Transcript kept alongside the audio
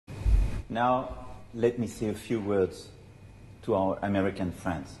Now, let me say a few words to our American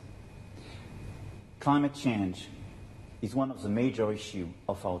friends. Climate change is one of the major issues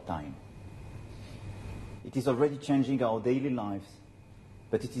of our time. It is already changing our daily lives,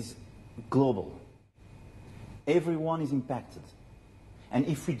 but it is global. Everyone is impacted. And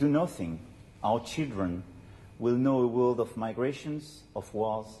if we do nothing, our children will know a world of migrations, of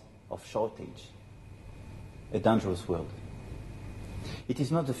wars, of shortage. A dangerous world. It is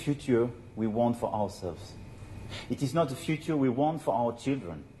not the future we want for ourselves. It is not the future we want for our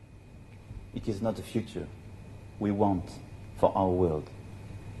children. It is not the future we want for our world.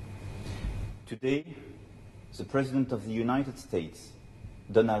 Today, the President of the United States,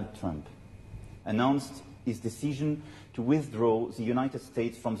 Donald Trump, announced his decision to withdraw the United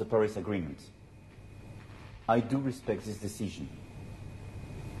States from the Paris Agreement. I do respect this decision,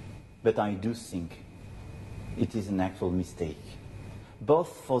 but I do think it is an actual mistake, both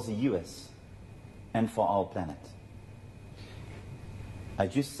for the US and for our planet. I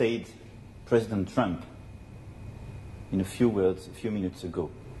just said President Trump in a few words a few minutes ago,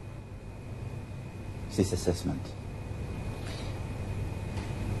 this assessment.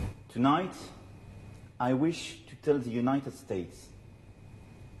 Tonight, I wish to tell the United States,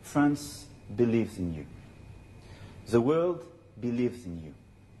 France believes in you. The world believes in you.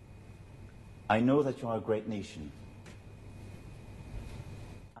 I know that you are a great nation.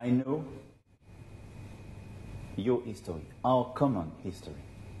 I know your history, our common history.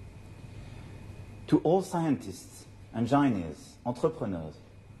 To all scientists, engineers, entrepreneurs,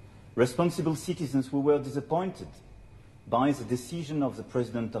 responsible citizens who were disappointed by the decision of the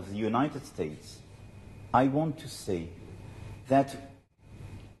President of the United States, I want to say that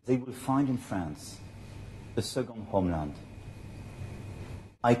they will find in France a second homeland.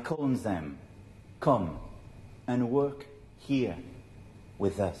 I call on them, come and work here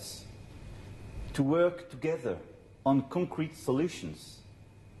with us, to work together on concrete solutions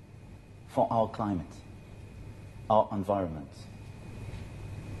for our climate, our environment.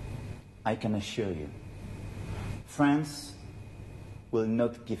 I can assure you, France will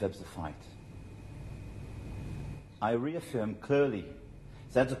not give up the fight. I reaffirm clearly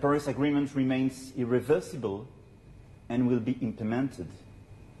that the Paris Agreement remains irreversible and will be implemented,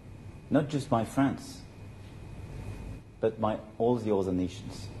 not just by France, but by all the other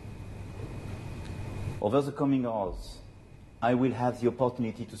nations. Over the coming hours, I will have the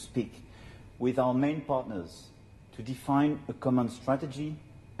opportunity to speak with our main partners to define a common strategy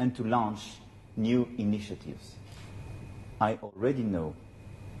and to launch new initiatives. I already know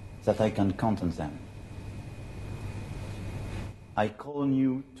that I can count on them. I call on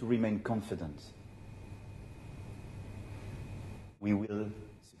you to remain confident. We will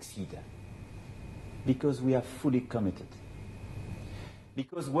succeed because we are fully committed.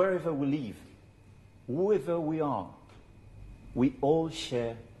 Because wherever we live, whoever we are, we all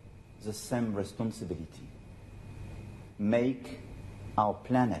share the same responsibility. Make our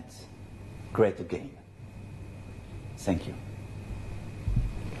planet great again. Thank you.